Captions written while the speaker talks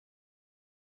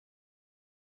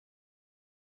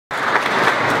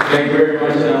Thank you very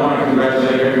much, and I want to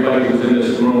congratulate everybody who's in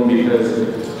this room, because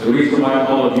the reason why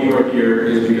all of you are here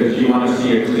is because you want to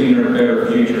see a cleaner,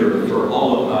 better future for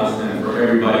all of us and for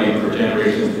everybody and for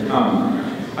generations to come.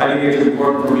 I think it's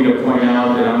important for me to point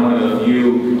out that I'm one of the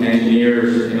few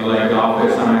engineers in elected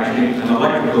office. I'm actually an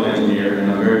electrical engineer, and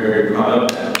I'm very, very proud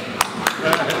of that.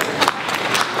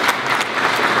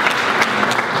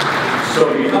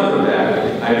 So because of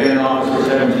that, I've been in office for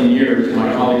 17 years.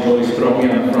 My colleagues always throw me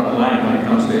on the front line when it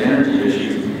comes to energy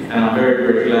issues, and I'm very,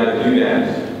 very glad to do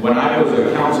that. When I was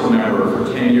a council member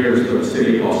for 10 years for the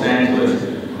city of Los Angeles,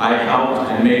 I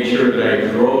helped and made sure that I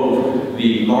drove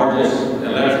the largest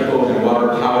electrical and water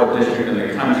power district in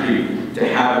the country to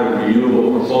have a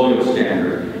renewable portfolio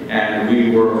standard. And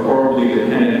we were horribly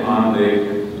dependent on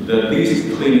the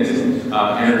least cleanest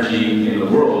energy in the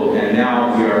world, and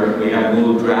now we have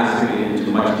moved drastically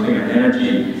into much cleaner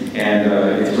energy. And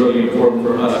it's really important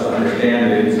for us to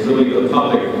understand that it's really the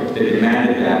public that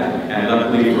demanded that. And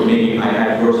luckily for me, I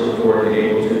had your support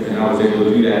and I was able to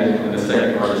do that in the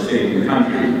second largest city in the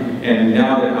country. And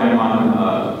now that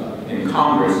I'm in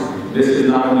Congress, this is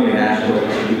not only a national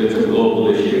issue, it's a global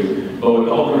issue. But with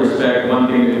all due respect, one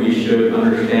thing that we should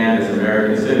understand as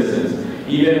American citizens,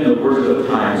 even in the worst of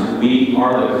times, we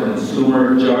are the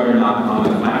consumer juggernaut on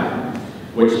the planet,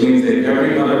 which means that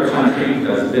every other country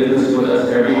does business with us,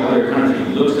 every other country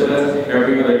looks at us,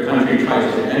 every other country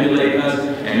tries to emulate us,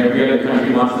 and every other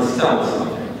country wants to sell us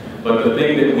something. But the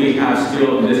thing that we have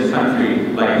still in this country,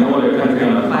 like no other country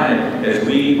on the planet, is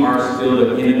we are still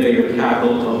the innovative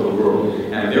capital of the world.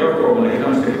 And therefore, when it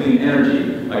comes to clean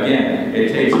energy, again,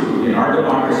 it takes, in our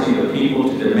democracy, the people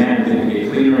to demand that we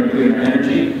get cleaner and cleaner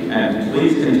energy, and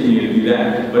please continue to do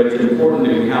that. But it's important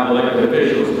that we have elected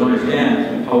officials to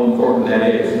understand how important that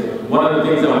is. One of the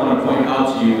things I want to point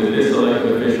out to you that this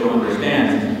elected official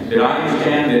understands, that I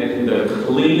understand that the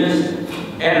cleanest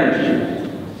energy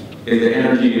is the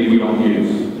energy that we don't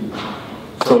use.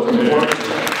 So it's important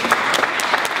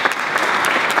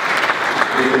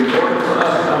for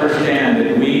us to understand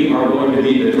that we are going to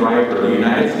be the driver. The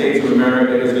United States of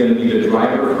America is going to be the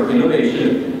driver for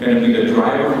innovation, going to be the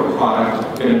driver for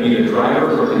product, going to be the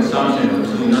driver for consumption of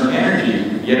cleaner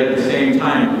energy. Yet at the same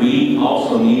time, we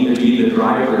also need to be the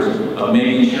drivers of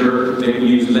making sure that we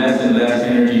use less and less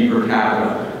energy per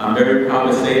capita. I'm very proud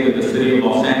to say that the city of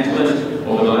Los Angeles,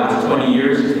 over the last 20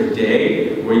 years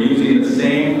today, we're using the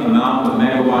same amount of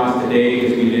megawatts today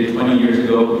as we did 20 years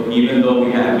ago, even though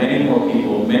we have many more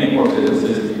people, many more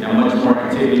businesses, and much more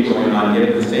activity going on. Yet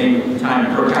at the same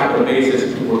time, per capita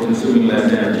basis, we're consuming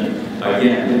less energy.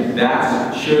 Again,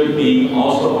 that should be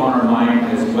also on our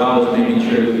mind, as well as making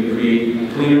sure that we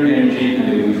create cleaner energy and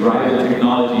that we drive the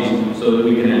technologies so that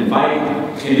we can invite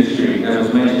industry, as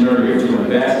was mentioned earlier, to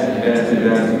invest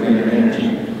in cleaner energy.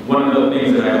 One of the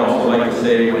things that I'd also like to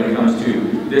say when it comes to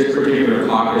this particular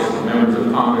caucus, members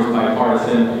of Congress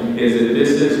bipartisan, is that this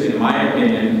is, in my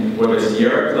opinion, where the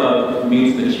Sierra Club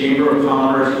meets the Chamber of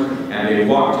Commerce, and they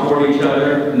walk toward each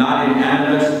other, not in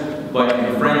animus, but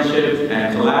in friendship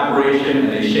and collaboration, and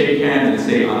they shake hands and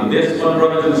say, on this one,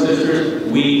 brothers and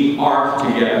sisters, we are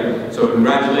together. So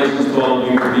congratulations to all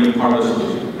of you for being part of the solution.